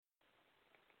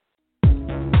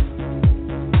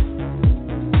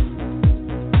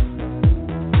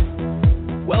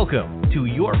Welcome to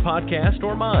Your Podcast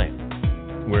or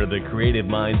Mine, where the creative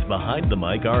minds behind the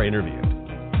mic are interviewed.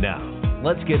 Now,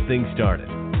 let's get things started.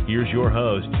 Here's your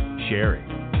host, Sherry.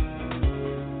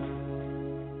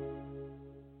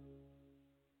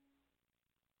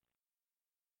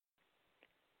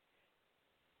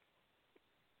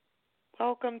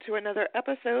 Welcome to another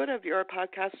episode of Your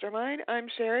Podcast or Mine. I'm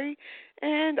Sherry,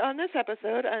 and on this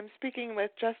episode, I'm speaking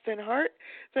with Justin Hart,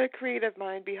 the creative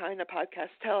mind behind the podcast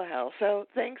Telehell. So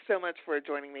thanks so much for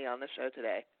joining me on the show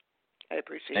today. I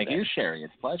appreciate it. Thank you, Sherry.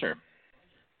 It's a pleasure.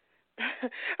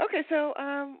 Okay, so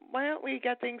why don't we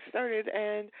get things started,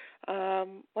 and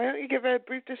why don't you give a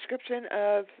brief description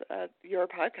of your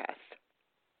podcast?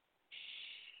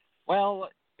 Well,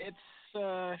 it's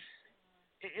a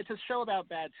show about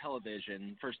bad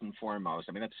television, first and foremost.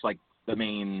 I mean, that's like the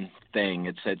main thing.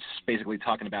 It's basically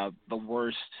talking about the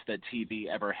worst that TV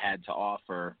ever had to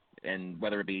offer, and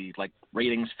whether it be like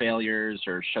ratings failures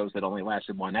or shows that only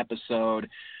lasted one episode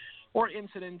or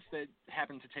incidents that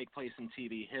happened to take place in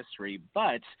TV history.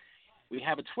 But we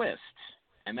have a twist,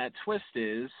 and that twist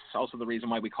is also the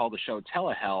reason why we call the show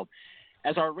Telehell.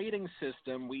 As our rating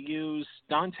system, we use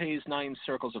Dante's 9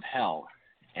 Circles of Hell.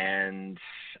 And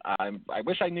I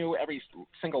wish I knew every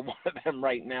single one of them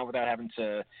right now without having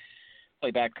to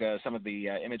play back some of the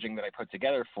imaging that I put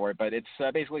together for it. But it's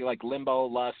basically like limbo,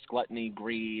 lust, gluttony,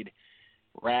 greed,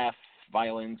 wrath,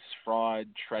 violence, fraud,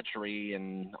 treachery,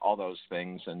 and all those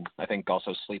things. And I think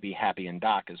also sleepy, happy, and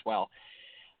doc as well.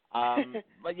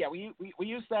 But yeah, we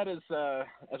use that as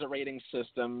a rating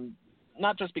system,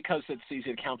 not just because it's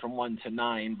easy to count from 1 to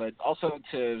 9, but also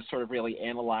to sort of really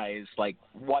analyze like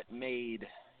what made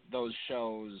those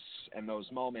shows and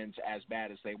those moments as bad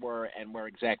as they were, and where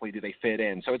exactly do they fit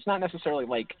in. So it's not necessarily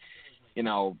like,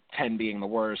 10 being the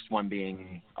worst, 1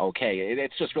 being okay.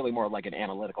 It's just really more like an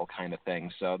analytical kind of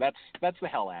thing. So that's the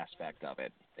hell aspect of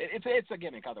it. It's a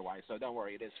gimmick otherwise, so don't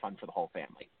worry, it is fun for the whole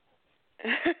family.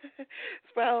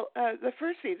 Well, the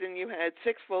first season you had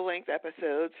 6 full-length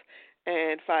episodes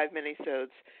and 5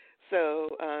 minisodes. So,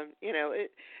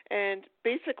 and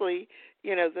basically,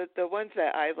 the ones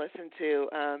that I listened to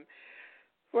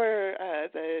were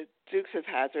the Dukes of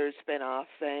Hazzard spinoff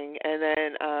thing, and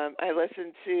then I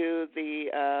listened to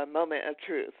the Moment of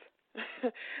Truth.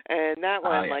 And that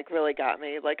one really got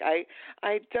me. Like I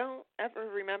don't ever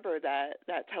remember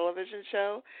that television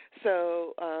show.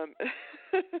 So I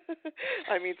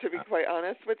mean, to be quite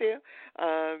honest with you,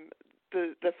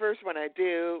 the first one I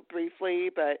do briefly,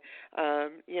 but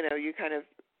you kind of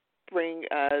bring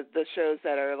the shows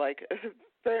that are like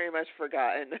very much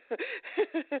forgotten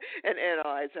and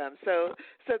analyze them. So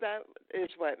that is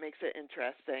what makes it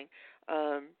interesting.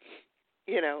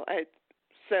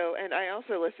 And I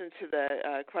also listened to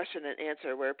the question and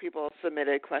answer where people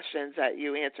submitted questions that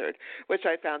you answered, which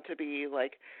I found to be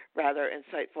like rather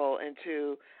insightful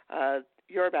into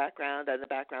your background and the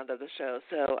background of the show.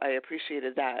 So I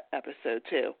appreciated that episode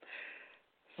too.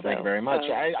 Well, thank you very much.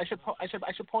 I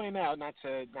should point out, not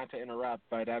to interrupt,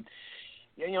 but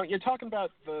you're talking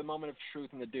about the Moment of Truth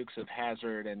and the Dukes of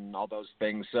Hazzard and all those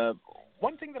things.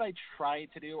 One thing that I try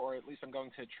to do, or at least I'm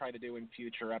going to try to do in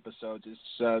future episodes, is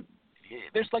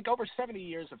there's like over 70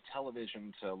 years of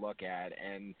television to look at,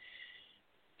 and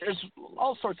there's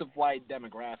all sorts of wide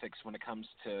demographics when it comes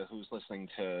to who's listening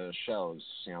to shows.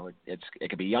 It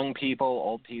could be young people,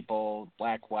 old people,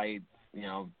 black, white,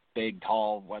 big,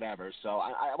 tall, whatever. So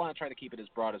I want to try to keep it as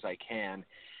broad as I can.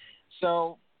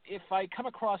 So if I come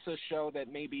across a show that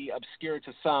may be obscure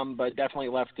to some, but definitely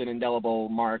left an indelible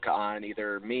mark on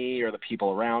either me or the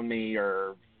people around me,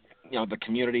 or the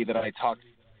community that I talk to,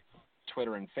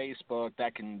 Twitter and Facebook,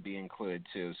 that can be included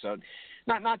too. So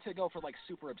not to go for like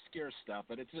super obscure stuff,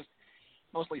 but it's just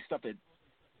mostly stuff that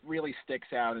really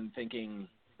sticks out and thinking,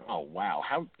 oh wow,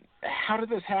 how did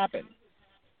this happen?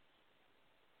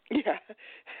 Yeah.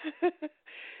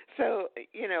 So,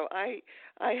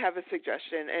 I have a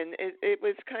suggestion, and it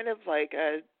was kind of like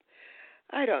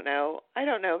I don't know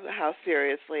how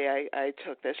seriously I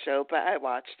took this show, but I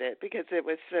watched it because it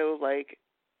was so like,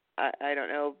 I don't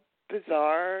know,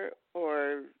 bizarre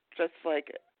or just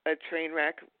like a train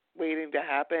wreck waiting to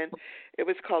happen. It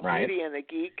was called Right. Beauty and the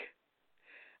Geek.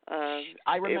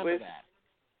 I remember that.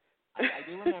 I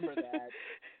do remember that.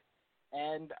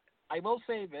 And I will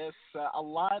say this, a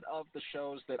lot of the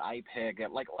shows that I pick,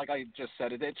 like I just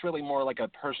said, it's really more like a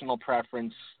personal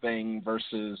preference thing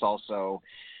versus also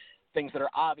things that are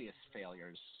obvious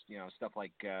failures. Stuff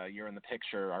like You're in the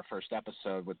Picture, our first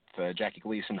episode with Jackie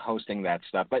Gleason hosting that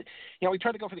stuff. But, we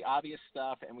try to go for the obvious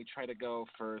stuff, and we try to go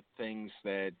for things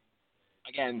that,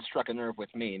 again, struck a nerve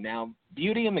with me. Now,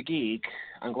 Beauty and the Geek,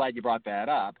 I'm glad you brought that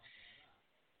up.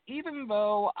 even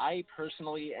though I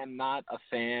personally am not a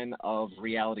fan of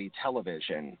reality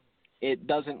television, it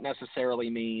doesn't necessarily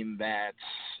mean that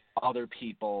other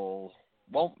people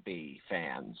won't be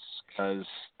fans, because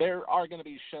there are going to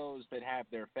be shows that have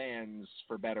their fans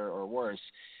for better or worse.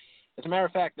 As a matter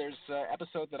of fact, there's an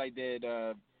episode that I did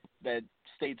that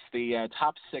states the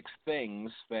top 6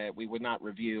 things that we would not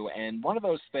review, and one of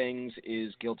those things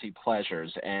is guilty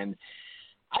pleasures. And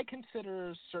I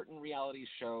consider certain reality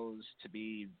shows to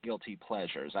be guilty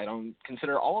pleasures. I don't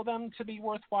consider all of them to be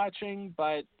worth watching,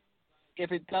 but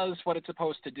if it does what it's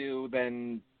supposed to do,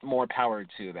 then more power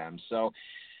to them. So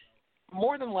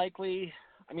more than likely,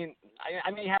 I mean,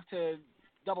 I may have to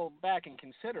double back and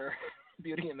consider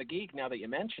Beauty and the Geek now that you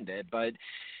mentioned it, but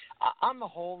on the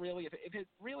whole, really, if it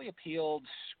really appealed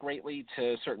greatly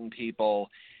to certain people,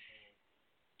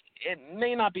 it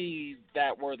may not be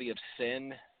that worthy of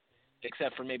sin,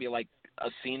 except for maybe like a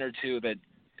scene or two that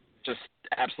just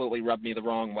absolutely rubbed me the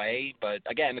wrong way. But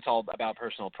again, it's all about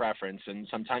personal preference, and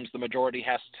sometimes the majority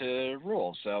has to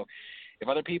rule. So if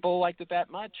other people liked it that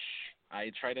much,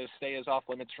 I try to stay as off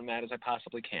limits from that as I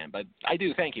possibly can. But I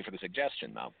do thank you for the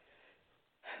suggestion, though.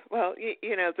 Well,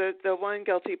 the one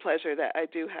guilty pleasure that I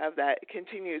do have that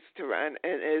continues to run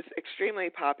and is extremely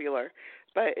popular,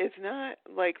 but it's not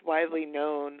like widely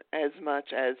known as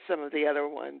much as some of the other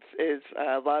ones, is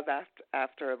Love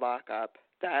After Lockup.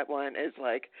 That one is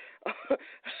like,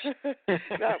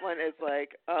 that one is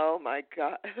like, oh my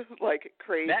God, like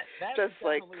crazy, that just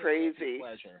like crazy.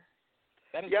 Pleasure.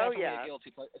 That is definitely a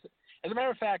guilty pleasure. As a matter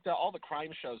of fact, all the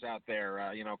crime shows out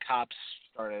there, Cops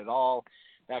started it all.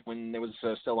 Back when it was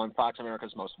still on Fox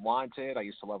America's Most Wanted, I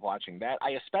used to love watching that.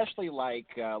 I especially like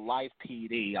Live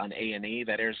PD on A&E.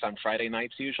 That airs on Friday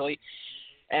nights usually.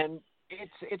 And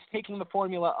it's taking the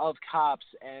formula of Cops,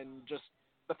 and just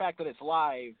the fact that it's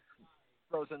live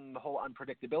throws in the whole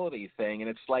unpredictability thing. And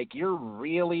it's like you're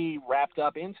really wrapped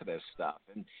up into this stuff.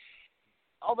 And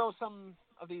although some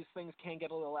of these things can get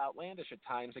a little outlandish at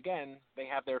times, again, they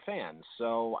have their fans.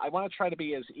 So I want to try to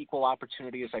be as equal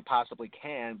opportunity as I possibly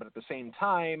can, but at the same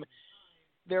time,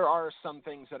 there are some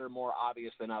things that are more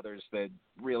obvious than others that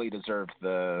really deserve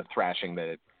the thrashing that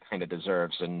it kind of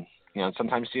deserves. And,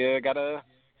 sometimes you got to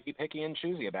be picky and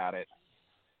choosy about it.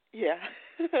 Yeah.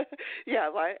 Yeah,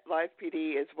 Live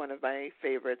PD is one of my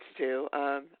favorites too.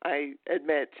 I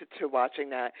admit to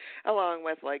watching that, along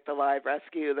with like the live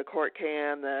rescue, the court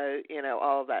cam,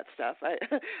 all of that stuff.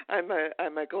 I'm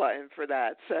a glutton for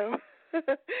that. So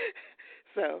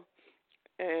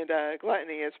and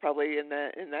gluttony is probably in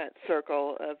that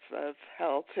circle of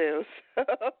hell too. So.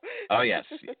 Oh yes,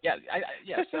 yeah,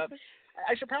 yes.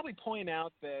 I should probably point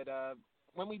out that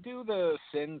when we do the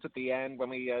sins at the end, when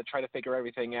we try to figure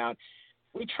everything out,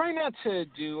 we try not to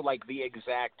do like the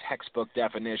exact textbook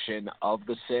definition of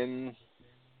the sin,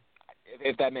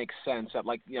 if that makes sense.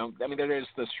 Like, there is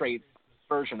the straight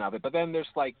version of it, but then there's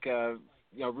like,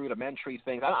 rudimentary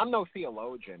things. I'm no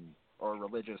theologian or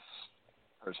religious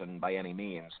person by any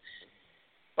means,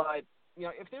 but,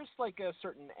 if there's like a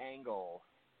certain angle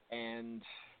and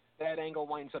that angle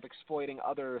winds up exploiting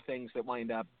other things that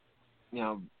wind up,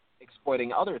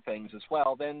 exploiting other things as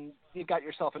well, then you've got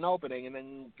yourself an opening, and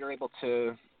then you're able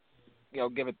to,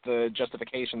 give it the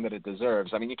justification that it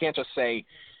deserves. I mean, you can't just say,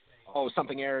 oh,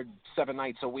 something aired 7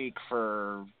 nights a week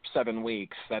for 7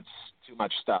 weeks. That's too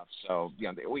much stuff. So,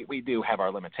 we do have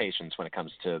our limitations when it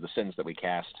comes to the sins that we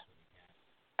cast.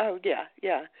 Oh, yeah.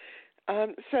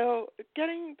 So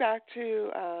getting back to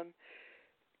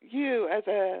you as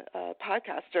a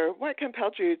podcaster, what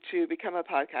compelled you to become a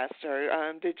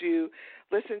podcaster? Did you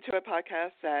listen to a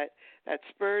podcast that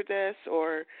spurred this,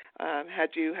 or had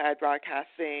you had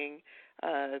broadcasting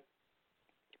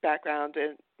background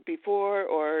before,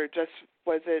 or just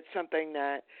was it something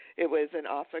that it was an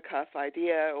off-the-cuff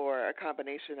idea, or a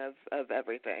combination of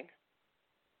everything?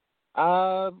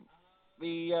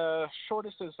 The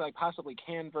shortest as I possibly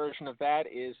can version of that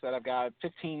is that I've got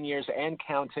 15 years and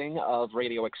counting of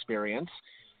radio experience.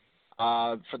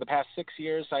 For the past 6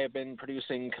 years, I have been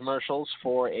producing commercials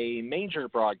for a major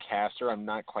broadcaster. I'm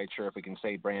not quite sure if we can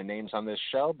say brand names on this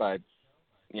show, but,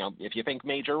 if you think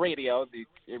major radio,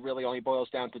 it really only boils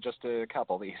down to just a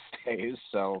couple these days.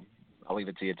 So I'll leave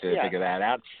it to you to figure that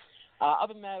out.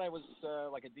 Other than that, I was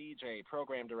like a DJ,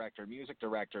 program director, music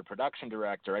director, production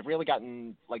director. I've really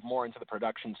gotten like more into the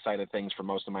production side of things for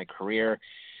most of my career.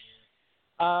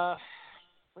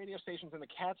 Radio stations in the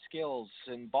Catskills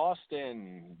in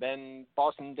Boston. Then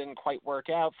Boston didn't quite work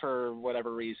out for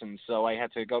whatever reason, so I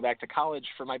had to go back to college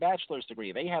for my bachelor's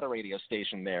degree. They had a radio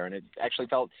station there, and it actually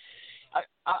felt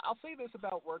I'll say this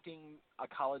about working a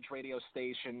college radio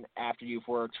station after you've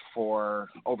worked for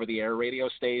over-the-air radio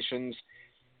stations.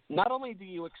 Not only do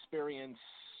you experience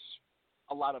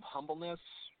a lot of humbleness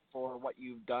for what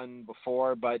you've done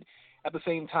before, but at the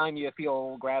same time you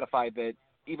feel gratified that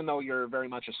even though you're very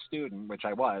much a student, which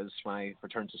I was when I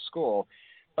returned to school,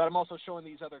 but I'm also showing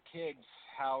these other kids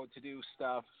how to do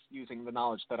stuff using the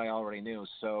knowledge that I already knew.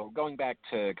 So going back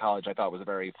to college I thought was a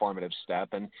very formative step,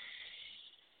 and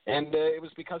it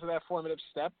was because of that formative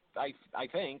step, I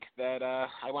think, that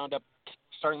I wound up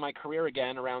starting my career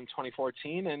again around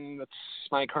 2014, and that's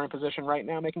my current position right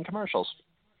now, making commercials.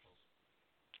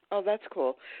 Oh, that's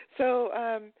cool. So,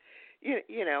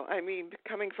 you know, I mean,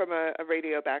 coming from a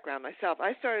radio background myself,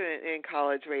 I started in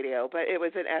college radio, but it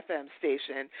was an FM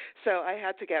station. So I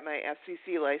had to get my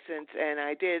FCC license, and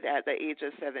I did at the age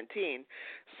of 17.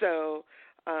 So,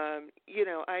 you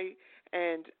know,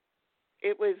 and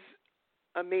it was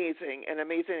an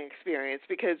amazing experience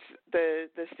because the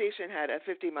station had a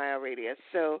 50-mile radius,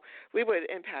 so we would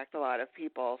impact a lot of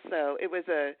people. So it was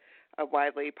a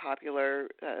widely popular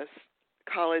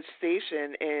college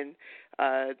station in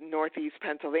northeast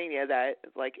Pennsylvania that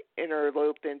like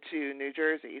interloped into New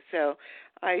Jersey. So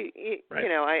Right. you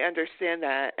know, I understand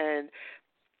that, and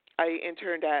I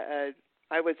interned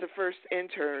I was the first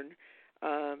intern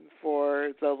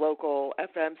for the local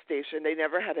FM station. They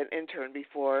never had an intern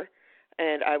before.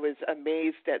 And I was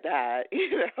amazed at that.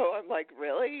 You know, I'm like,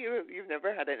 really? You've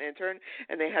never had an intern?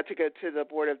 And they had to go to the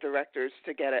board of directors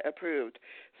to get it approved.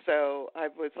 So I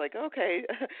was like, okay,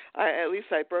 at least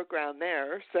I broke ground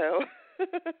there. So,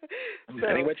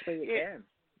 Any which way you can.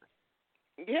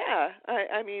 Yeah,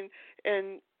 I mean,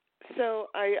 and so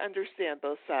I understand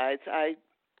both sides. I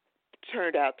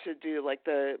turned out to do like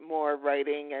the more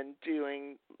writing and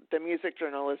doing the music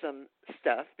journalism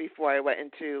stuff before I went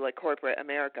into like corporate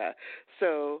America.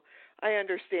 So I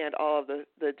understand all of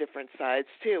the different sides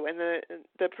too, and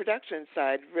the production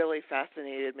side really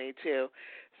fascinated me too.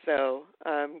 So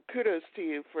kudos to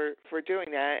you for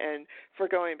doing that and for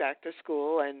going back to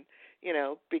school and, you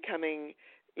know, becoming,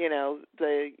 you know,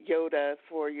 the Yoda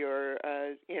for your,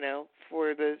 you know,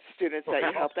 for the students that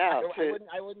you helped out.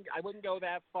 I wouldn't go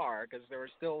that far because there were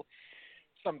still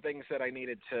some things that I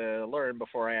needed to learn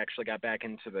before I actually got back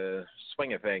into the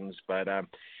swing of things. But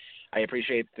I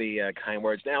appreciate the kind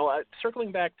words. Now,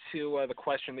 circling back to the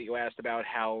question that you asked about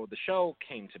how the show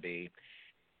came to be,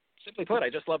 simply put, I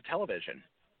just love television.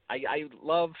 I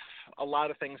love a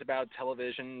lot of things about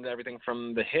television, everything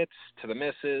from the hits to the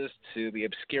misses to the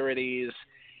obscurities.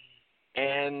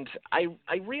 And I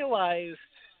realized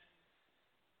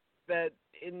that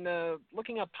in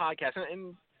looking up podcasts,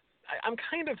 and I'm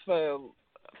kind of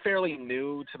fairly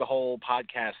new to the whole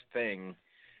podcast thing.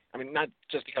 I mean, not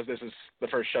just because this is the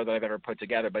first show that I've ever put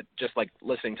together, but just like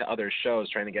listening to other shows,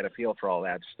 trying to get a feel for all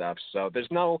that stuff. So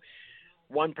there's no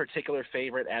one particular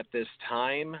favorite at this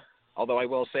time, although I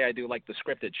will say I do like the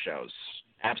scripted shows.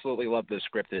 Absolutely love the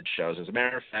scripted shows. As a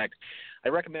matter of fact, I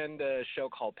recommend a show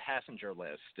called Passenger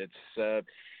List.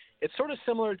 It's sort of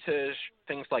similar to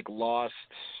things like Lost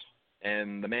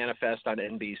and The Manifest on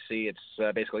NBC.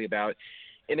 It's basically about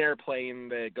an airplane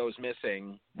that goes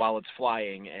missing while it's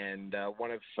flying, and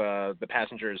one of the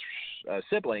passenger's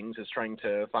siblings is trying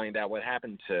to find out what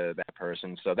happened to that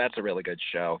person. So that's a really good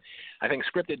show. I think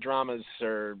scripted dramas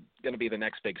are going to be the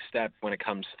next big step when it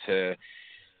comes to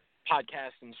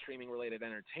podcast and streaming-related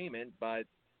entertainment, but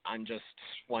I'm just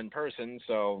one person,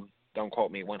 so don't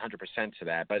quote me 100% to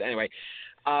that. But anyway,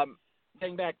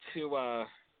 getting back to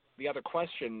the other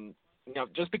question, you know,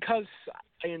 just because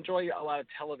I enjoy a lot of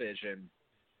television,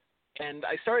 and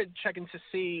I started checking to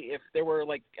see if there were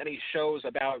like any shows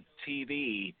about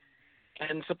TV,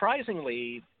 and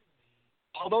surprisingly,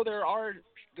 although there are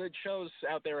good shows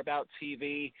out there about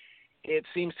TV, it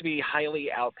seems to be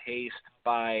highly outpaced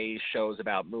by shows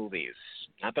about movies.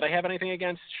 Not that I have anything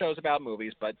against shows about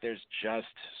movies, but there's just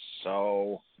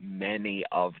so many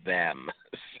of them.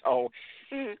 So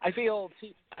I feel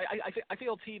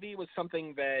TV was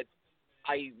something that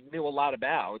I knew a lot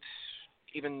about,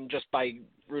 even just by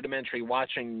rudimentary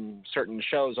watching certain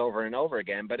shows over and over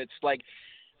again. But it's like,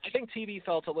 I think TV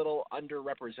felt a little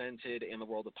underrepresented in the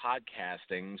world of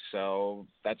podcasting, so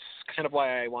that's kind of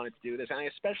why I wanted to do this. And I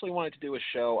especially wanted to do a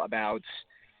show about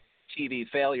TV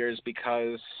failures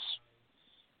because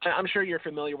I'm sure you're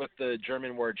familiar with the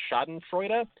German word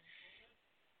Schadenfreude.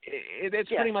 It's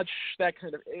pretty much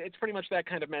that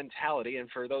kind of mentality. And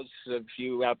for those of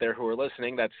you out there who are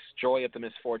listening, that's joy at the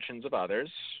misfortunes of others.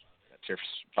 That's your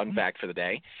fun fact for the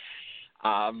day.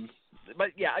 But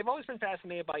yeah, I've always been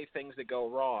fascinated by things that go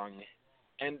wrong,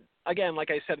 And again, like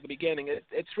I said at the beginning,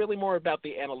 it's really more about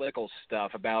the analytical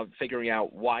stuff, about figuring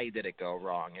out why did it go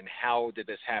wrong and how did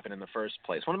this happen in the first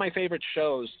place. One of my favorite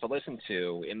shows to listen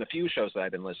to, in the few shows that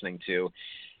I've been listening to,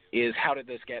 is How Did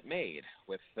This Get Made,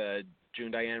 with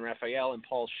June Diane Raphael and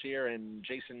Paul Scheer and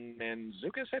Jason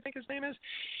Mantzoukas, I think his name is.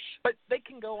 But they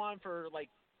can go on for like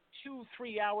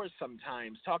 2-3 hours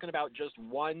sometimes talking about just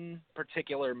one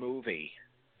particular movie.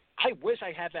 I wish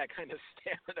I had that kind of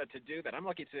stamina to do that. I'm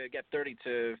lucky to get 30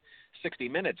 to 60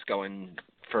 minutes going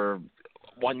for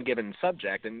one given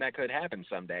subject, and that could happen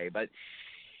someday. But,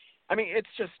 I mean, it's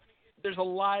just, there's a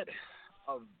lot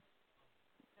of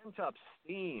pent-up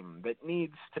steam that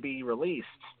needs to be released.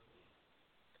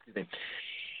 Excuse me.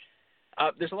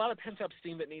 There's a lot of pent-up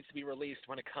steam that needs to be released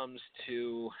when it comes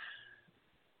to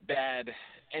bad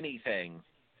anything.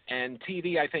 And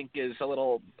TV, I think, is a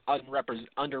little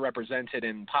underrepresented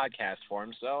in podcast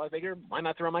form, so I figure why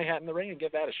not throw my hat in the ring and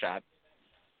give that a shot.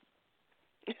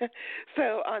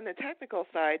 So on the technical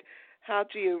side, how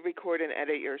do you record and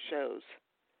edit your shows?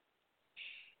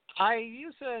 I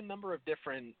use a number of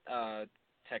different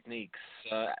techniques,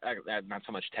 not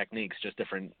so much techniques, just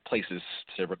different places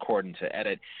to record and to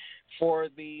edit. For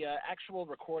the actual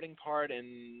recording part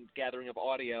and gathering of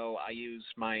audio, I use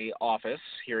my office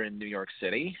here in New York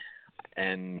City.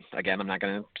 And again, I'm not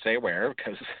going to say where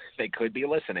because they could be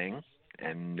listening.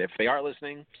 And if they are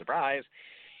listening, surprise.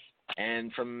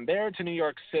 And from there to New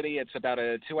York City, it's about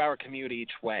a 2-hour commute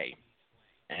each way.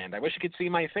 And I wish you could see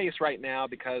my face right now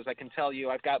because I can tell you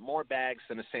I've got more bags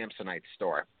than a Samsonite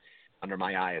store under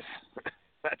my eyes.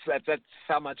 That's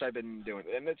how much I've been doing.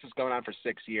 And this is going on for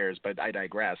 6 years, but I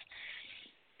digress.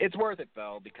 It's worth it,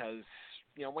 though, because,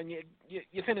 you know, when you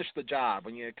finish the job,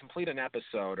 when you complete an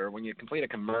episode or when you complete a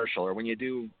commercial or when you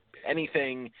do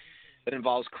anything that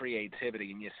involves creativity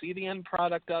and you see the end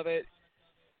product of it,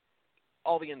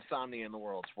 all the insomnia in the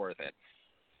world's worth it,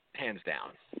 hands down.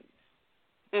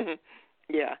 Mm-hmm.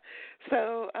 Yeah.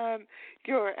 So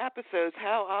your episodes,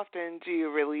 how often do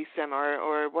you release them,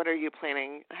 or what are you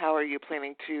planning? How are you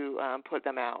planning to put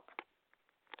them out?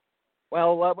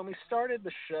 Well, when we started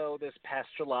the show this past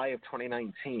July of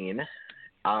 2019,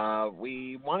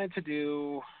 we wanted to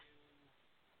do.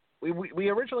 We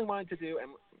originally wanted to do,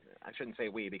 and I shouldn't say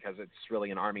we because it's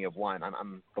really an army of one.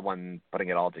 I'm the one putting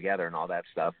it all together and all that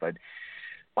stuff, but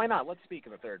why not? Let's speak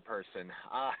in the third person.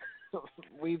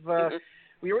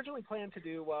 We originally planned to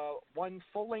do one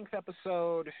full-length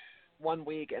episode 1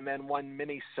 week and then one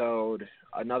mini-sode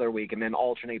another week and then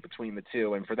alternate between the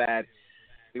two. And for that,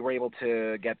 we were able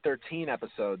to get 13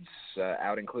 episodes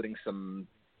out, including some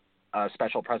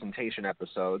special presentation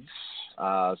episodes.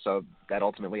 So that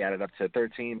ultimately added up to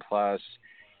 13 plus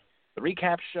the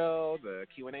recap show, the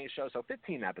Q&A show, so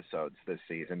 15 episodes this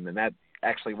season. And that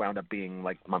actually wound up being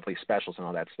like monthly specials and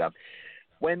all that stuff.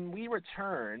 When we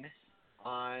return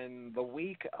on the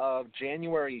week of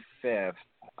January 5th,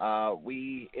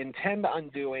 we intend on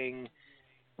doing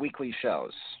weekly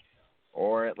shows,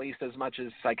 or at least as much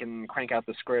as I can crank out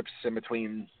the scripts in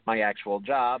between my actual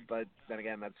job, but then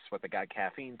again, that's what they got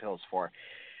caffeine pills for.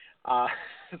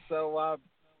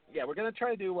 Yeah, we're going to try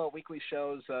to do weekly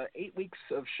shows, 8 weeks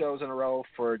of shows in a row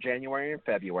for January and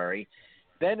February.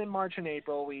 Then in March and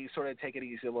April, we sort of take it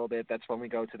easy a little bit. That's when we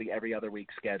go to the every other week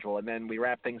schedule. And then we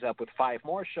wrap things up with 5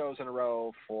 more shows in a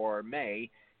row for May.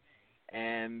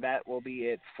 And that will be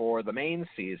it for the main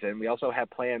season. We also have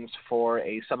plans for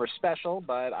a summer special,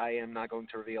 but I am not going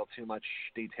to reveal too much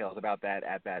details about that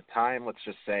at that time. Let's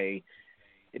just say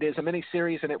it is a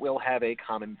mini-series and it will have a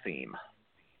common theme.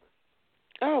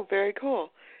 Oh, very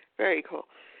cool. Very cool.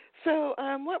 So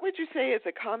what would you say is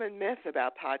a common myth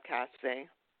about podcasting?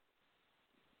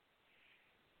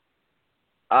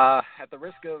 At the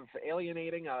risk of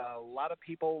alienating a lot of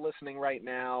people listening right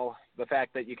now, the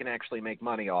fact that you can actually make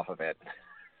money off of it.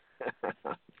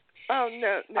 Oh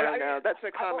no! That's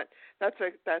a common. That's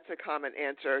a common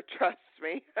answer. Trust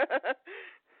me.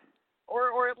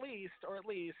 or at least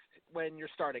when you're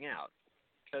starting out,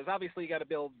 because obviously you got to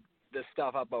build this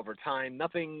stuff up over time.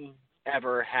 Nothing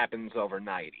ever happens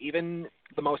overnight. Even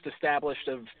the most established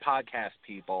of podcast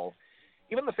people,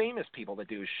 even the famous people that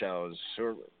do shows,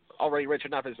 or already rich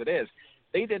enough as it is,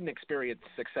 they didn't experience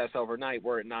success overnight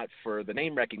were it not for the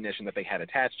name recognition that they had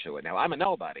attached to it. Now, I'm a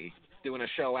nobody doing a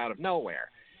show out of nowhere.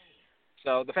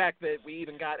 So the fact that we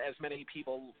even got as many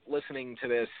people listening to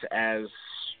this as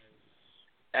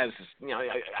you know,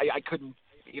 I couldn't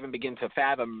even begin to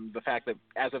fathom the fact that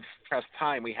as of press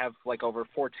time, we have like over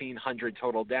 1,400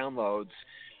 total downloads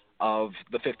of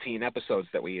the 15 episodes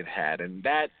that we have had. And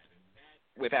that,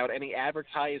 without any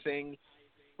advertising,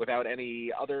 without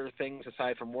any other things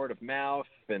aside from word of mouth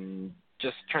and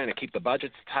just trying to keep the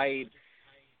budgets tight,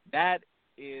 that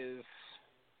is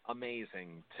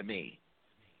amazing to me.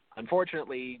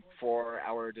 Unfortunately, for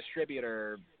our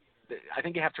distributor, I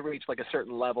think you have to reach like a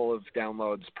certain level of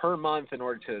downloads per month in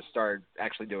order to start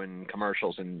actually doing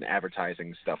commercials and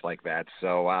advertising, stuff like that.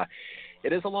 So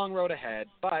it is a long road ahead,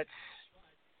 but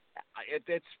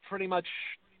it's pretty much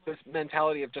this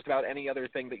mentality of just about any other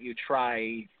thing that you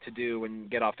try to do and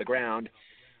get off the ground.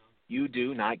 You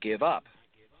do not give up.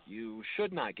 You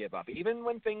should not give up. Even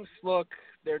when things look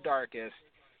their darkest,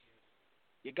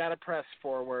 you got to press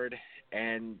forward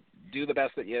and do the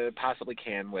best that you possibly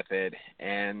can with it.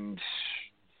 And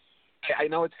I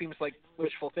know it seems like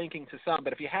wishful thinking to some,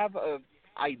 but if you have an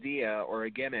idea or a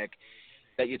gimmick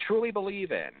that you truly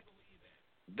believe in,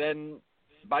 then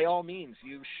by all means,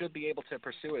 you should be able to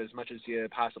pursue it as much as you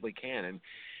possibly can. And,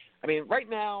 I mean, right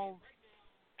now,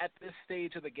 at this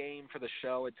stage of the game for the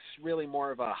show, it's really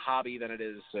more of a hobby than it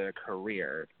is a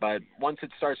career. But once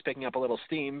it starts picking up a little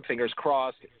steam, fingers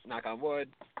crossed, knock on wood,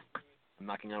 I'm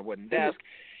knocking on a wooden desk,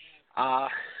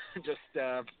 you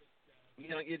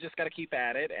just got to keep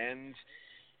at it. And,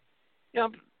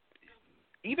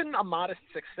 even a modest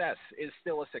success is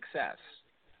still a success.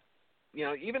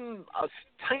 Even a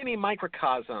tiny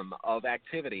microcosm of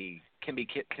activity can be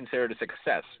considered a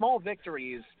success. Small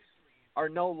victories are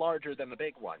no larger than the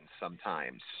big ones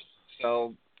sometimes.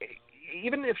 So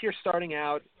even if you're starting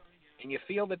out and you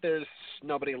feel that there's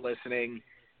nobody listening,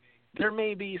 there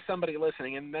may be somebody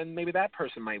listening, and then maybe that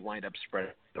person might wind up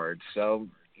spreading word. So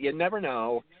you never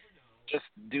know. Just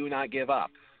do not give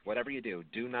up. Whatever you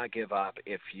do not give up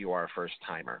if you are a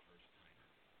first-timer.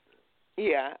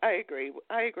 Yeah, I agree.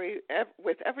 I agree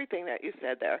with everything that you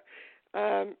said there.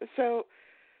 So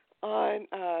on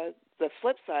the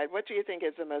flip side, what do you think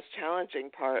is the most challenging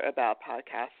part about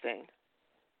podcasting?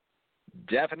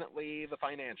 Definitely the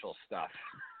financial stuff.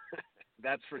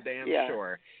 That's for damn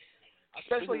sure.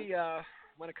 Especially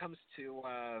when it comes to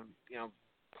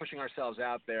pushing ourselves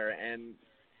out there, and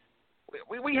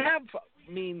we have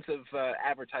means of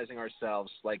advertising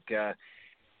ourselves. Like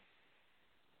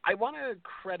I want to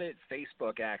credit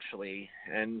Facebook actually,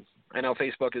 and I know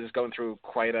Facebook is going through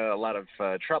quite a lot of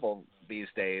trouble these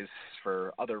days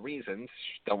for other reasons.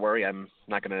 Don't worry, I'm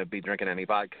not going to be drinking any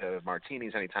vodka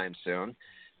martinis anytime soon.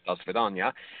 Dos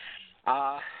Vidania.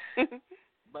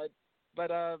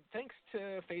 But thanks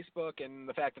to Facebook and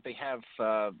the fact that they have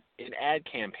an ad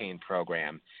campaign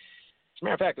program. As a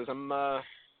matter of fact, as I'm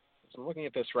looking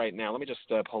at this right now, let me just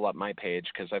pull up my page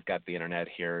because I've got the internet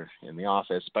here in the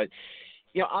office. But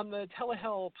on the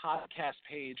Telehell podcast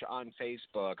page on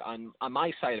Facebook, on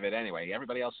my side of it anyway,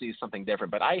 everybody else sees something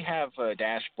different, but I have a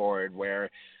dashboard where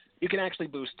you can actually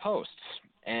boost posts.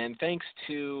 And thanks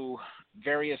to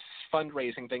various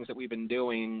fundraising things that we've been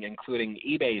doing, including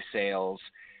eBay sales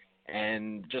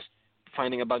and just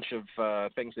finding a bunch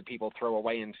of things that people throw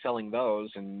away and selling those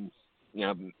and,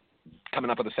 coming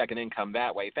up with a second income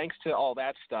that way. Thanks to all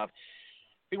that stuff,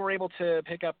 we were able to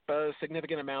pick up a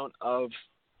significant amount of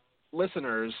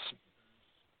listeners,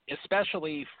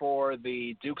 especially for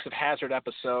the Dukes of Hazzard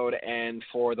episode and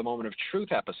for the Moment of Truth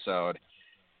episode.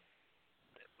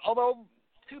 Although,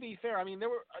 to be fair, I mean,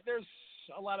 there's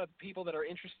a lot of people that are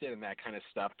interested in that kind of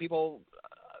stuff. People,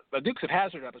 the Dukes of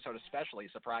Hazzard episode especially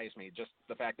surprised me, just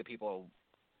the fact that people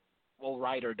will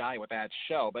ride or die with that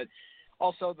show. But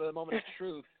also the Moment of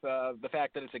Truth, the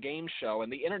fact that it's a game show,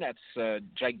 and the Internet's a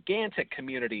gigantic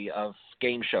community of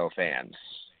game show fans.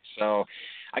 So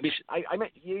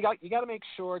you got to make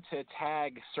sure to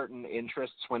tag certain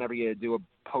interests whenever you do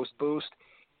a post boost.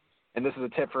 And this is a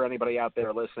tip for anybody out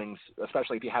there listening,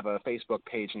 especially if you have a Facebook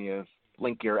page and you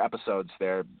link your episodes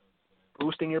there.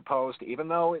 Boosting your post, even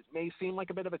though it may seem like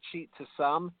a bit of a cheat to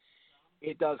some,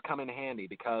 it does come in handy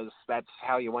because that's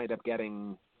how you wind up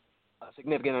getting a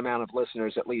significant amount of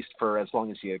listeners, at least for as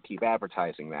long as you keep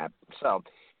advertising that. So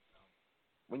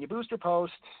when you boost your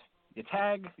post, you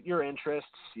tag your interests,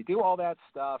 you do all that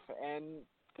stuff, and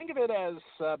think of it as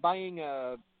buying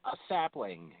a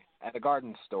sapling at a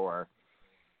garden store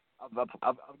of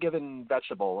a given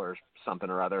vegetable or something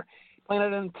or other.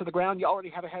 Plant it into the ground, you already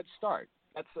have a head start.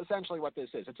 That's essentially what this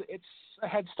is. It's a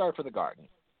head start for the garden.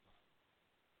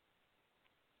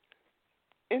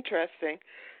 Interesting.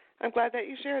 I'm glad that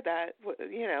you shared that,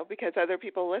 because other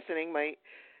people listening might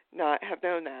not have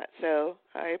known that. So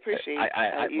I appreciate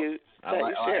you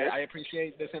shared. I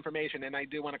appreciate this information, and I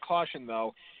do want to caution,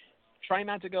 though, try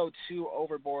not to go too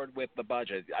overboard with the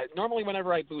budget. Normally,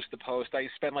 whenever I boost the post, I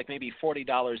spend like maybe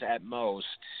 $40 at most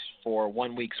for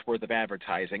 1 week's worth of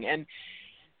advertising. And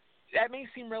that may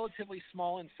seem relatively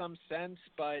small in some sense,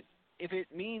 but if it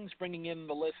means bringing in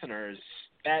the listeners,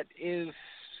 that is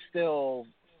still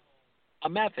a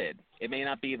method. It may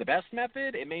not be the best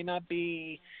method. It may not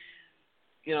be,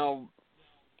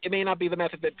 it may not be the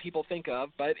method that people think of,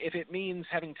 but if it means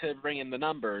having to bring in the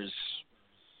numbers,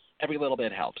 every little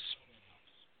bit helps.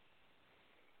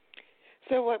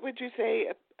 So what would you say,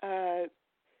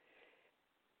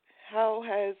 how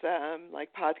has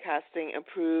podcasting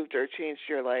improved or changed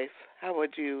your life? How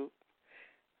would you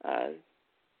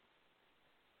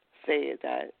say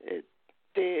that it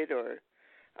did, or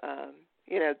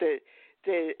did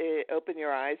it open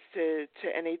your eyes to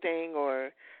anything,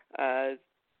 or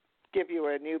give you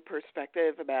a new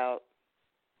perspective about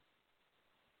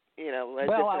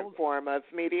different form of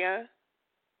media?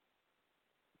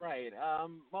 Right.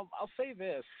 Well, I'll say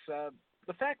this: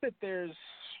 the fact that there's,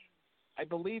 I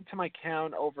believe, to my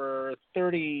count, over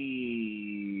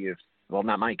 30. Well,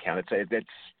 not my count.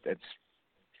 It's.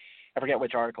 I forget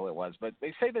which article it was, but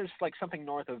they say there's like something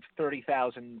north of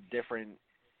 30,000 different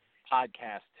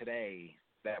podcasts today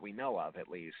that we know of, at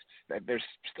least. There's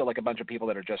still like a bunch of people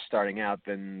that are just starting out,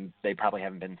 and they probably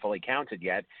haven't been fully counted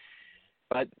yet.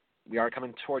 But we are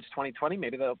coming towards 2020.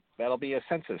 Maybe that'll be a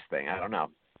census thing. I don't know.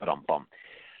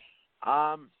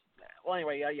 Well,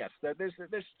 anyway, yes, there's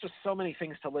just so many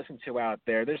things to listen to out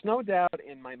there. There's no doubt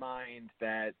in my mind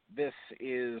that this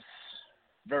is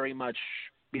very much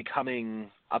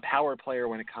becoming a power player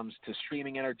when it comes to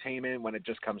streaming entertainment, when it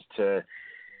just comes to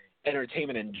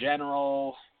entertainment in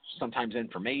general, sometimes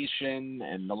information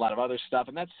and a lot of other stuff.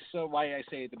 And that's why I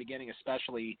say at the beginning,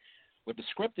 especially with the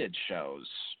scripted shows,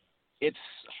 it's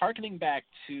hearkening back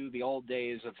to the old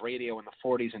days of radio in the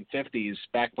 40s and 50s,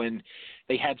 back when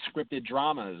they had scripted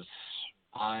dramas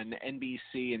on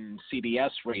NBC and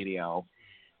CBS radio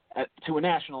to a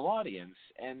national audience.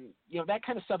 And, that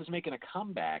kind of stuff is making a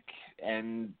comeback.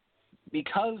 And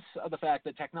because of the fact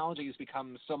that technology has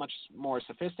become so much more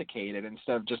sophisticated,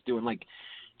 instead of just doing like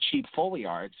cheap Foley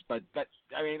arts, but that's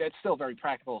still very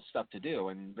practical stuff to do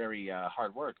and very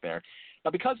hard work there.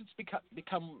 But because it's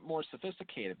become more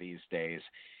sophisticated these days,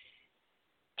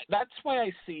 that's why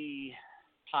I see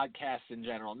podcasts in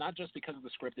general, not just because of the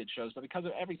scripted shows, but because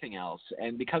of everything else,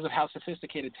 and because of how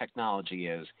sophisticated technology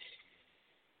is.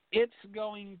 It's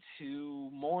going to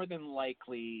more than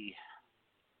likely,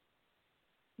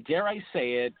 dare I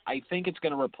say it, I think it's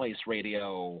going to replace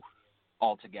radio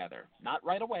altogether. Not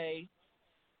right away.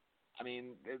 I mean,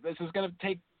 this is going to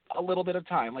take a little bit of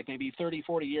time, like maybe 30,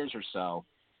 40 years or so.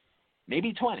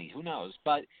 Maybe 20, who knows?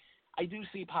 But I do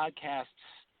see podcasts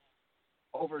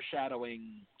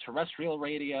overshadowing terrestrial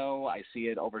radio. I see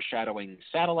it overshadowing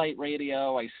satellite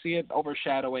radio. I see it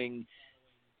overshadowing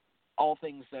all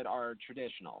things that are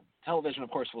traditional. Television,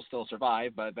 of course, will still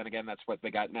survive, but then again, that's what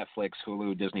they got Netflix,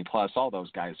 Hulu, Disney Plus, all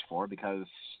those guys for, because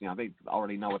they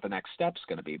already know what the next step's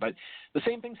going to be. But the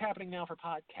same thing's happening now for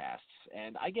podcasts,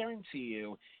 and I guarantee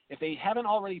you, if they haven't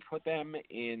already put them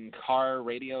in car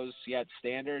radios yet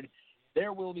standard,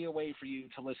 there will be a way for you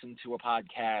to listen to a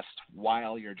podcast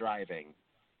while you're driving.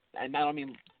 And I don't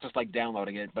mean just like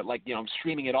downloading it, but like,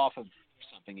 streaming it off of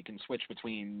something. You can switch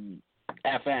between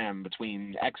FM,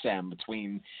 between XM,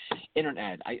 between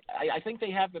internet. I think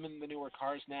they have them in the newer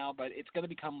cars now, but it's going to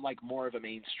become like more of a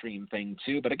mainstream thing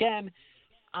too. But again,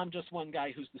 I'm just one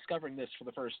guy who's discovering this for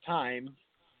the first time,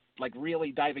 like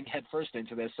really diving headfirst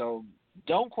into this. So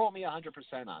don't quote me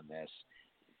 100% on this.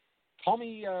 Call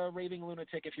me a raving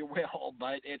lunatic if you will,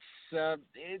 but it's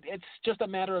just a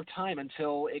matter of time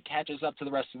until it catches up to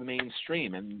the rest of the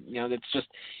mainstream. And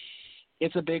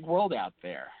it's a big world out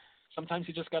there. Sometimes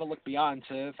you just got to look beyond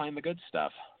to find the good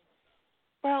stuff.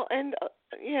 Well, and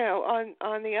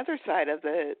on the other side of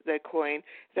the coin,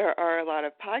 there are a lot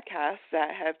of podcasts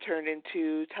that have turned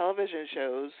into television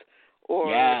shows, or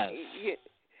yes.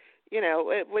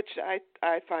 Which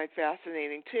I find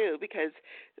fascinating too, because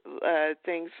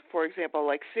things, for example,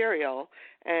 like Serial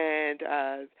and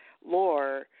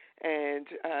Lore and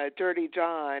Dirty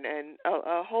John and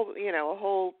a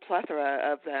whole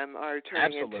plethora of them are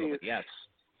turning Absolutely, into. Yes.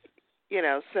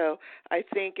 So I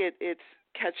think it's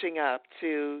catching up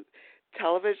to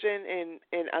television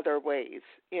in other ways,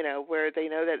 where they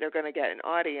know that they're going to get an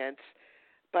audience,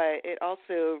 but it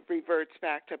also reverts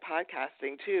back to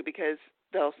podcasting too, because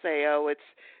they'll say, oh, it's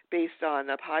based on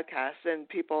a podcast, and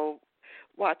people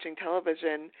watching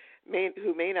television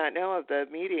who may not know of the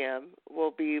medium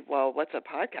will be, well, what's a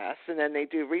podcast? And then they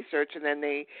do research, and then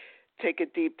they take a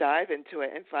deep dive into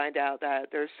it and find out that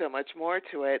there's so much more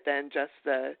to it than just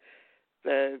the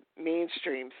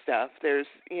mainstream stuff. There's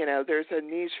a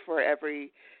niche for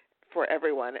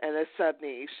everyone, and a sub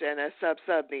niche and a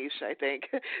sub niche, I think.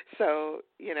 So,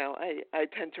 I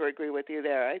tend to agree with you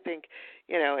there. I think,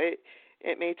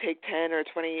 it may take 10 or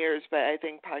 20 years, but I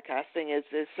think podcasting is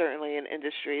certainly an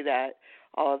industry that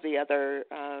all of the other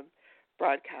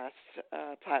broadcast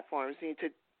platforms need to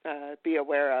be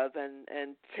aware of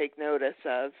and take notice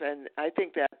of, and I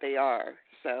think that they are.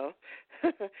 So,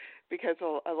 because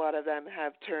a lot of them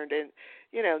have turned in,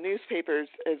 newspapers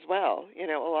as well.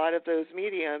 A lot of those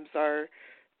mediums are,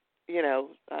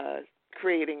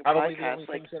 creating probably podcasts. The only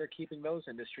things that are keeping those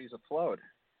industries afloat.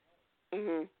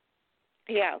 Mhm.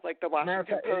 Yeah, like the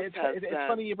Washington Post has. It's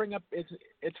funny you bring up.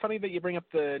 It's funny that you bring up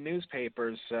the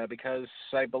newspapers because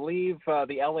I believe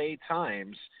the L.A.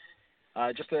 Times.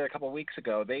 Just a couple of weeks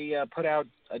ago, they put out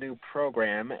a new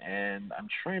program, and I'm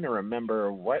trying to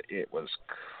remember what it was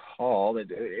called.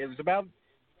 It was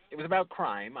about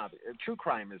crime. True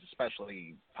crime is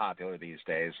especially popular these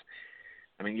days.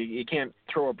 I mean, you can't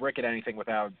throw a brick at anything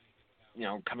without,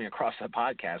 coming across a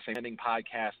podcast. Sending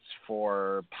podcasts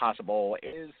for possible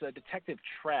is Detective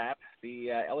Trapp.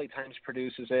 The LA Times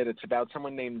produces it. It's about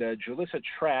someone named Julissa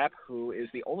Trapp, who is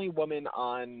the only woman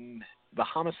on the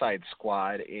homicide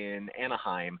squad in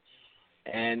Anaheim,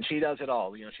 and she does it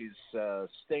all. She's a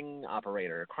sting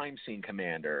operator, crime scene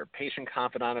commander, patient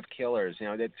confidant of killers.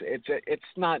 It's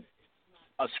not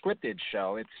a scripted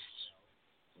show. It's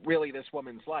really this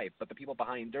woman's life, but the people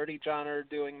behind Dirty John are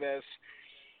doing this,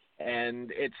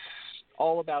 and it's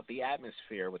all about the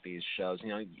atmosphere with these shows.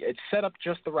 It's set up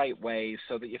just the right way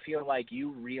so that you feel like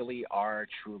you really are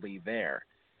truly there,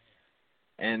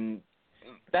 and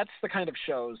that's the kind of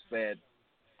shows that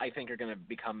I think are going to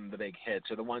become the big hits,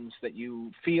 are the ones that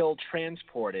you feel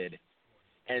transported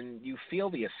and you feel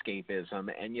the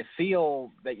escapism and you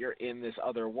feel that you're in this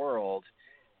other world.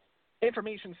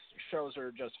 Information shows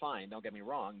are just fine, don't get me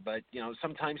wrong, but,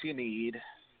 sometimes you need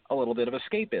a little bit of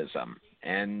escapism.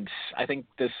 And I think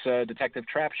this Detective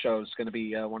Trapp show is going to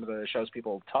be one of the shows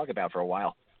people talk about for a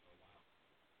while.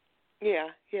 Yeah.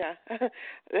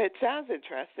 It sounds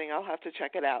interesting. I'll have to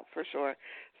check it out for sure.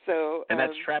 So, and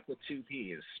that's Trapped with 2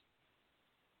 P's.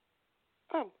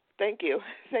 Oh, thank you.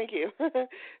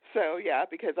 So, yeah,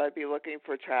 because I'd be looking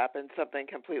for Trap and something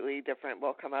completely different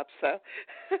will come up. So,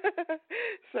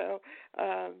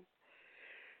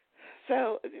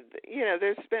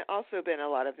 there's also been a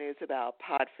lot of news about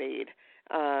Podfade.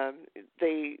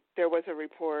 There was a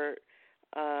report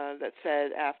that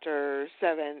said after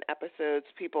 7 episodes,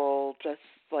 people just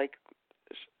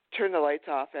turn the lights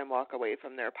off and walk away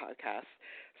from their podcast.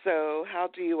 So how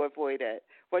do you avoid it?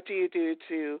 What do you do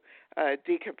to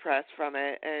decompress from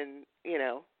it and,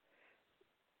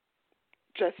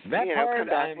 just, come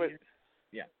back with...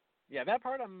 Yeah, that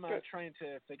part I'm trying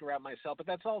to figure out myself, but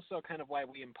that's also kind of why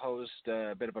we imposed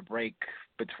a bit of a break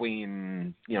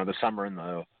between, the summer and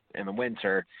the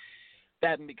winter.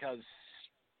 That and because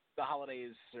the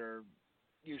holidays are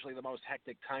usually the most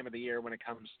hectic time of the year when it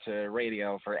comes to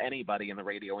radio for anybody in the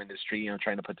radio industry,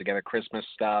 trying to put together Christmas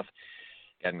stuff,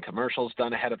 getting commercials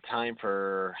done ahead of time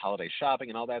for holiday shopping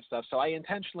and all that stuff. So I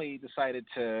intentionally decided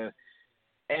to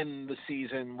end the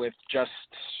season with just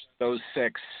those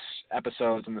 6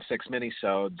 episodes and the 6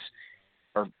 minisodes.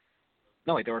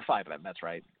 There were 5 of them, that's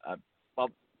right. Well,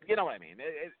 you know what I mean.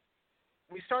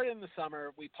 We started in the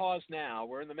summer, we paused now,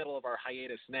 we're in the middle of our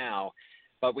hiatus now,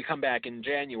 but we come back in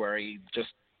January just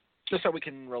so we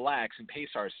can relax and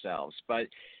pace ourselves. But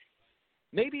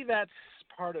maybe that's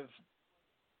part of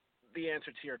the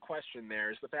answer to your question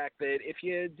there, is the fact that if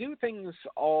you do things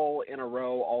all in a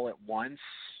row, all at once,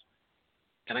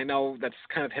 and I know that's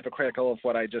kind of hypocritical of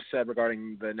what I just said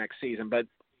regarding the next season, but,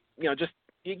 just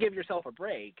you give yourself a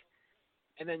break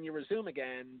and then you resume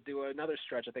again, do another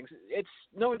stretch of things. It's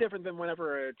no different than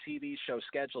whenever a TV show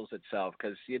schedules itself,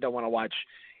 because you don't want to watch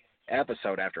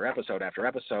episode after episode after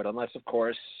episode unless, of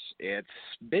course, it's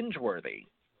binge-worthy.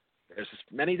 There's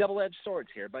many double-edged swords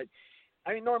here, but,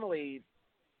 I mean, normally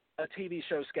a TV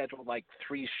show scheduled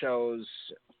 3 shows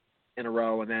in a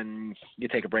row, and then you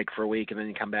take a break for a week, and then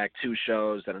you come back 2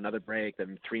 shows, then another break,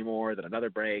 then 3 more, then another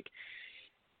break.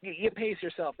 You pace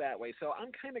yourself that way. So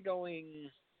I'm kind of going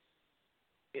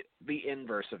the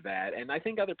inverse of that, and I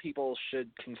think other people should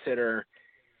consider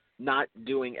not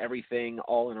doing everything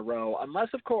all in a row, unless,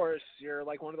 of course, you're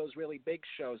like one of those really big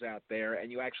shows out there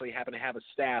and you actually happen to have a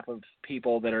staff of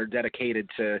people that are dedicated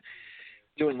to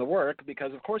doing the work,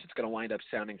 because, of course, it's going to wind up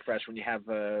sounding fresh when you have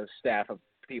a staff of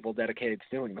people dedicated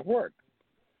to doing the work.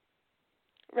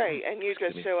 Right, and you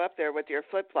just show up there with your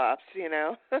flip-flops,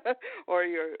 or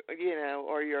your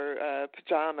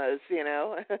pajamas,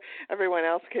 Everyone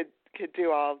else could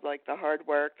do all the hard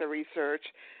work, the research.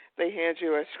 They hand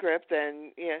you a script,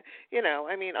 and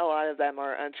I mean, a lot of them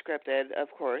are unscripted, of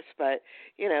course, but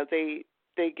they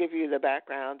they give you the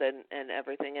background and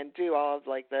everything, and do all of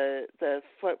like the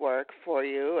footwork for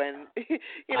you, and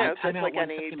Time just out like 1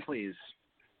 any. second, please.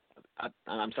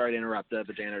 I'm sorry to interrupt the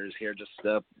janitors here. Just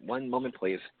 1 moment,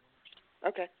 please.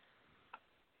 Okay.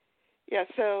 Yeah.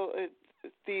 So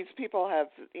these people have,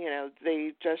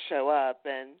 they just show up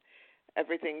and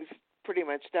everything's pretty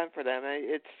much done for them.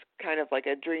 It's kind of like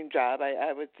a dream job,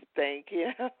 I would think.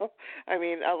 I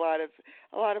mean, a lot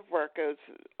of work goes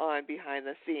on behind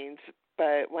the scenes,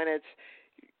 but when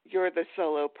you're the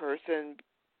solo person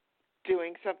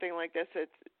doing something like this,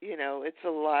 it's a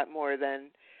lot more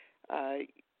than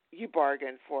you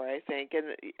bargained for, I think.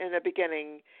 In the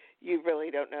beginning, you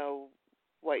really don't know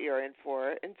what you're in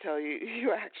for until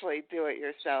you actually do it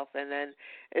yourself, and then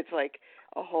it's like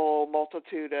a whole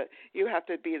multitude of, you have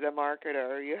to be the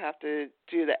marketer, you have to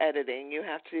do the editing, you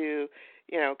have to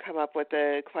come up with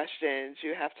the questions,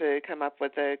 you have to come up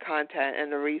with the content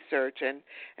and the research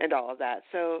and all of that.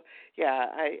 So yeah,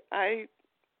 I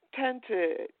tend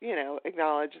to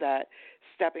acknowledge that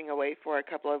stepping away for a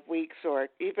couple of weeks or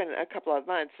even a couple of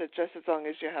months, it's just as long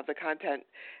as you have the content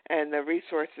and the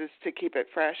resources to keep it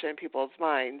fresh in people's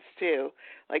minds too,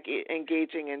 like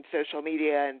engaging in social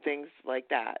media and things like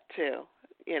that too,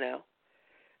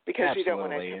 because Absolutely. you don't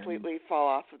want to completely fall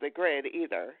off of the grid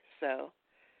either. So.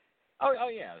 Oh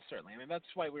yeah, certainly. I mean, that's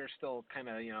why we're still kind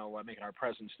of making our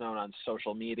presence known on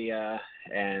social media,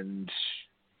 and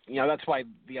that's why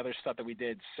the other stuff that we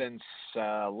did since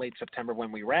late September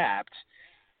when we wrapped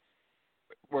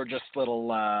were just little,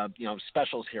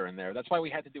 specials here and there. That's why we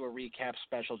had to do a recap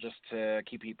special just to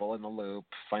keep people in the loop,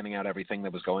 finding out everything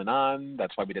that was going on.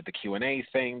 That's why we did the Q&A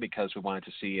thing, because we wanted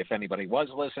to see if anybody was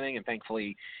listening, and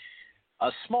thankfully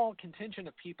a small contingent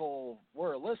of people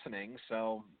were listening.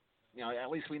 So, at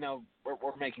least we know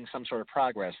we're making some sort of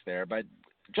progress there. But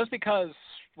just because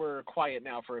we're quiet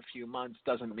now for a few months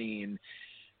doesn't mean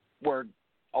we're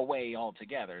away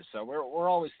altogether. So we're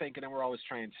always thinking, and we're always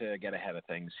trying to get ahead of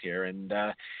things here. And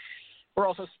we're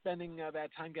also spending that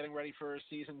time getting ready for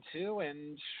season 2,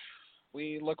 and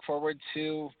we look forward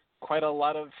to quite a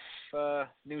lot of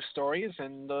new stories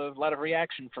and a lot of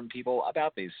reaction from people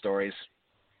about these stories.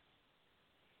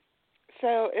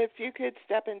 So if you could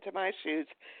step into my shoes,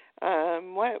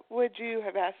 what would you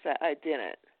have asked that I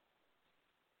didn't?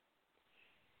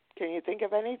 Can you think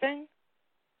of anything?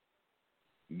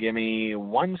 Give me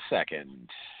 1 second.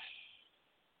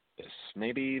 This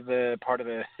may be the part of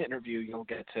the interview you'll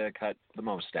get to cut the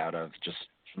most out of, just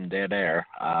from dead air.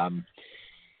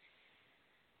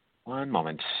 1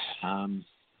 moment.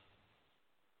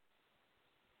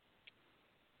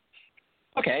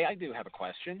 Okay, I do have a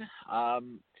question.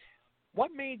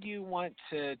 What made you want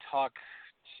to talk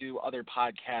to other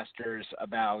podcasters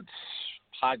about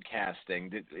podcasting?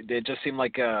 Did it just seem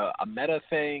like a meta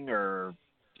thing, or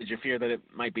did you fear that it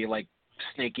might be like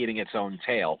snake eating its own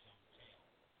tail?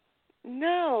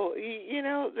 No,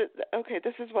 okay,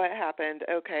 this is what happened.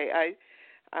 Okay,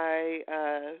 I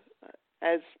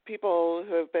as people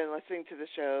who have been listening to the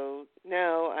show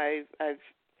know, I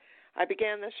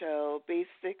began the show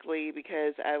basically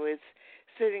because I was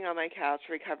sitting on my couch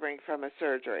recovering from a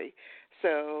surgery.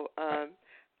 So,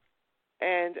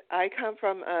 and I come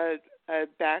from a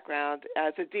background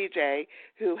as a DJ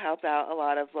who helped out a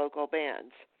lot of local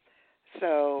bands.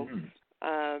 So,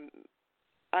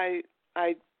 I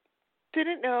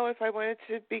didn't know if I wanted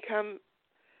to become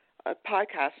a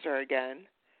podcaster again,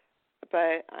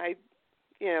 but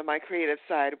my creative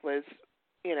side was,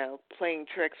 playing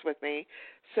tricks with me.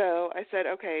 So I said,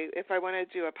 okay, if I want to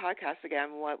do a podcast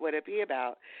again, what would it be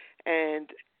about? And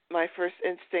my first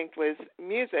instinct was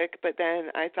music, but then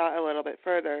I thought a little bit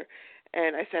further,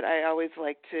 and I said, I always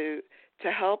like to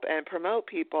help and promote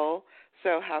people,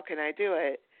 so how can I do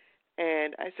it?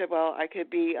 And I said, well, I could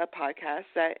be a podcast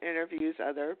that interviews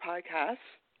other podcasts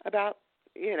about,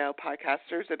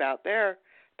 podcasters about their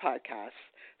podcasts.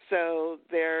 So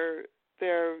there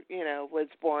was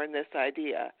born this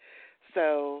idea.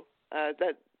 So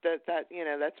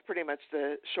that's pretty much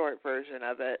the short version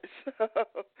of it. So,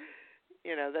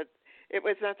 that it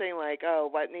was nothing like, oh,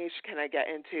 what niche can I get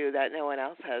into that no one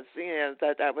else has?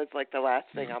 That was like the last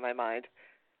thing on my mind.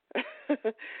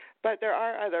 But there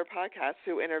are other podcasts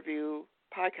who interview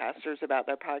podcasters about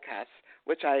their podcasts,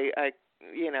 which I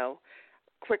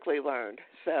quickly learned.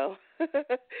 So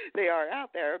they are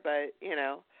out there, but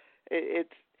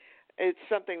it's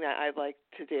something that I like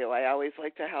to do. I always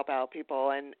like to help out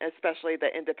people, and especially the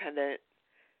independent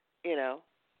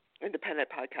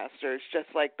podcasters,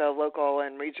 just like the local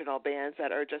and regional bands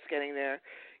that are just getting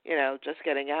just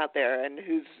getting out there, and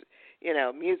whose,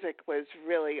 music was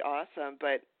really awesome,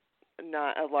 but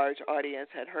not a large audience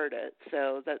had heard it.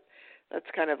 So that's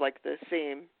kind of like the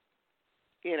same,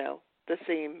 the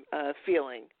same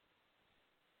feeling.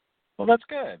 Well, that's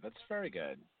good. That's very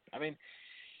good. I mean,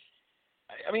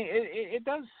 it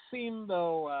does seem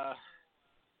though.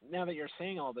 Now that you're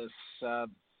saying all this,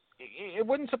 it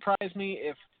wouldn't surprise me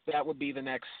if that would be the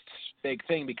next big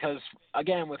thing, because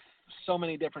again, with so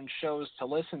many different shows to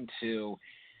listen to,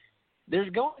 there's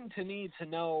going to need to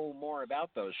know more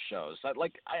about those shows. I'd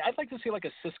like to see like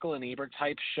a Siskel and Ebert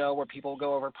type show where people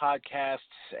go over podcasts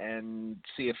and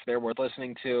see if they're worth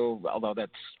listening to, although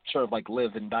that's sort of like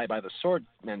live and die by the sword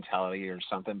mentality or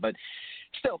something. But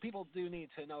still, people do need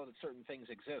to know that certain things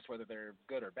exist, whether they're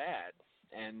good or bad,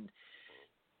 and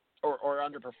or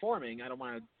underperforming. I don't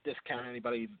want to discount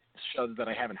anybody's shows that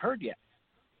I haven't heard yet.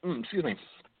 Excuse me.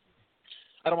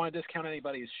 I don't want to discount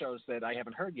anybody's shows that I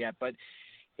haven't heard yet, but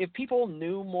if people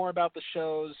knew more about the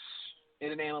shows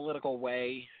in an analytical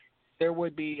way, there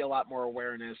would be a lot more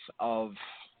awareness of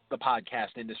the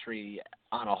podcast industry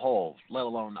on a whole, let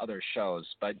alone other shows.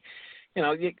 But you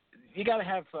got to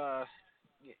have the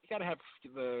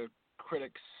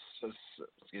critics.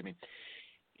 Excuse me.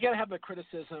 You got to have the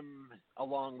criticism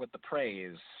along with the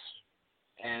praise,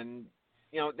 and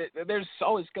there's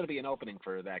always going to be an opening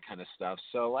for that kind of stuff.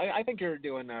 So I think you're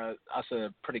doing us a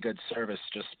pretty good service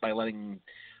just by letting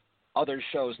other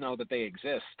shows know that they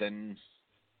exist, and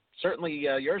certainly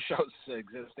your show's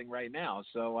existing right now.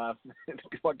 So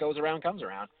what goes around comes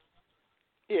around.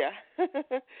 Yeah.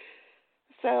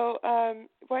 So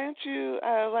why don't you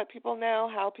let people know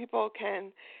how people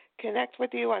can connect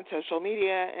with you on social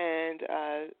media and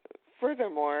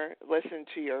furthermore listen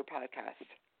to your podcast?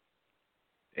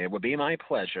 It would be my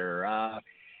pleasure.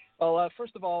 Well,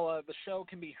 first of all, the show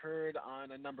can be heard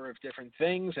on a number of different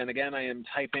things. And again, I am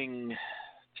typing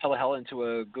Telehell into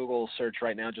a Google search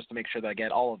right now just to make sure that I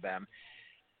get all of them.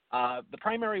 The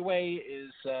primary way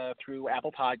is through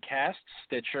Apple Podcasts,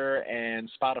 Stitcher,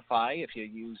 and Spotify. If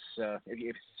you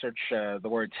search the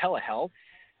word Telehell,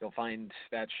 you'll find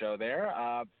that show there.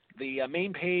 The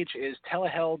main page is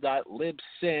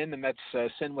telehell.libsyn, and that's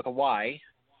sin with a Y.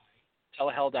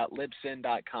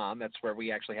 Telehell.libsyn.com. That's where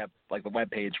we actually have like the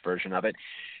webpage version of it.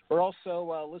 We're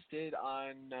also listed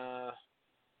on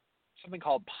something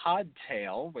called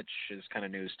Podtail, which is kind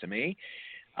of news to me.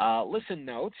 Listen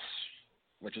Notes,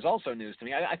 which is also news to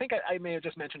me. I think I may have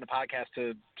just mentioned a podcast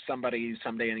to somebody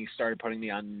someday, and he started putting me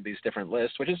on these different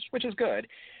lists, which is good.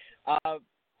 I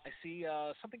see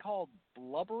something called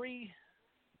Blubbery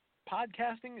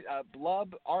Podcasting,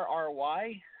 Blub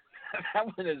RRY. That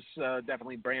one is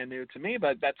definitely brand new to me,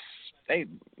 but that's, hey,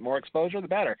 more exposure, the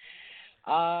better.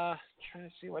 Trying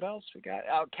to see what else we got.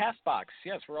 Castbox.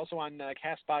 Yes, we're also on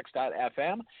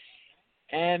castbox.fm.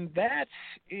 And that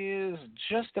is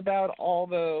just about all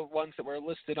the ones that we're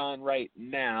listed on right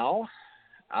now.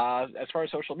 As far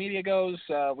as social media goes,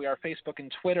 we are Facebook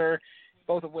and Twitter,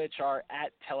 both of which are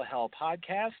at Telehell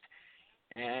Podcast.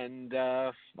 And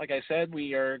like I said,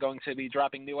 we are going to be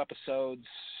dropping new episodes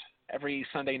every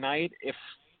Sunday night,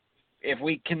 if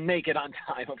we can make it on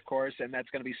time, of course, and that's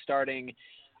going to be starting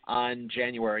on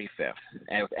January 5th.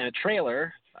 And a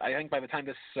trailer, I think by the time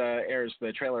this airs,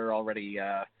 the trailer already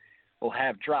will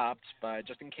have dropped, but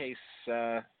just in case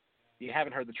you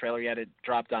haven't heard the trailer yet, it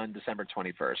dropped on December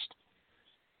 21st.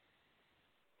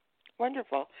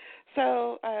 Wonderful.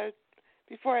 So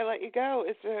before I let you go,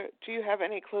 do you have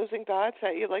any closing thoughts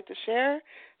that you'd like to share,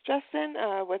 Justin,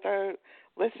 with our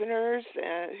listeners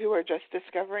who are just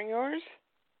discovering yours,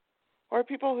 or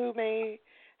people who may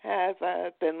have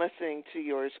been listening to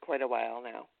yours quite a while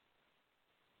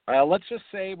now? Let's just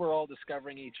say we're all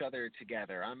discovering each other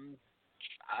together.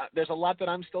 There's a lot that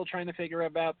I'm still trying to figure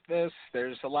about this.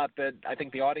 There's a lot that I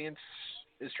think the audience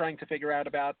is trying to figure out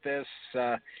about this.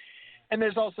 And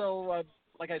there's also,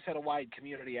 like I said, a wide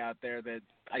community out there that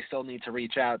I still need to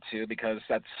reach out to, because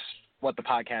that's what the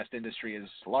podcast industry is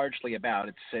largely about.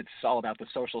 It's all about the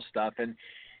social stuff. And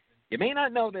you may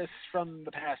not know this from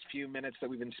the past few minutes that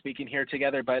we've been speaking here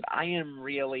together, but I am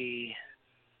really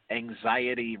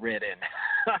anxiety-ridden.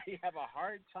 I have a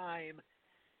hard time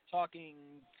talking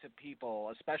to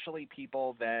people, especially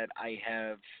people that I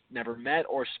have never met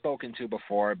or spoken to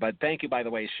before. But thank you, by the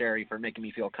way, Sherry, for making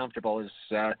me feel comfortable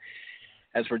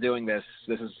as we're doing this.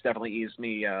 This has definitely eased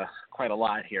me quite a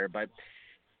lot here. But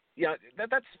yeah,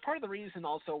 that's part of the reason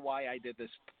also why I did this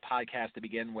podcast to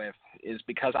begin with, is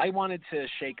because I wanted to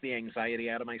shake the anxiety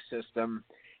out of my system.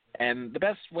 And the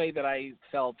best way that I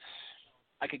felt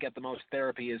I could get the most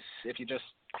therapy is if you just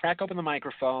crack open the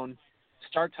microphone,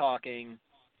 start talking.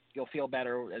 You'll feel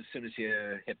better as soon as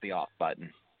you hit the off button.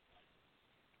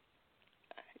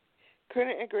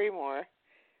 Couldn't agree more.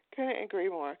 Couldn't agree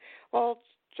more. Well,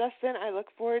 Justin, I look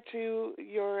forward to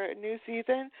your new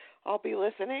season. I'll be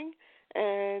listening,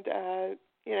 and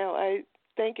I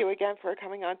thank you again for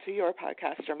coming on to your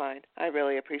podcast or mine. I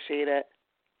really appreciate it.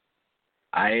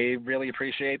 I really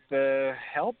appreciate the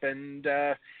help, and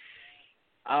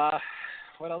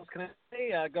what else can I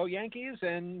say? Go Yankees,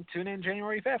 and tune in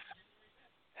January 5th.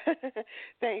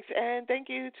 Thanks, and thank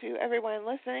you to everyone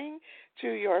listening to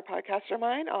your podcast or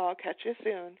mine. I'll catch you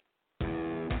soon.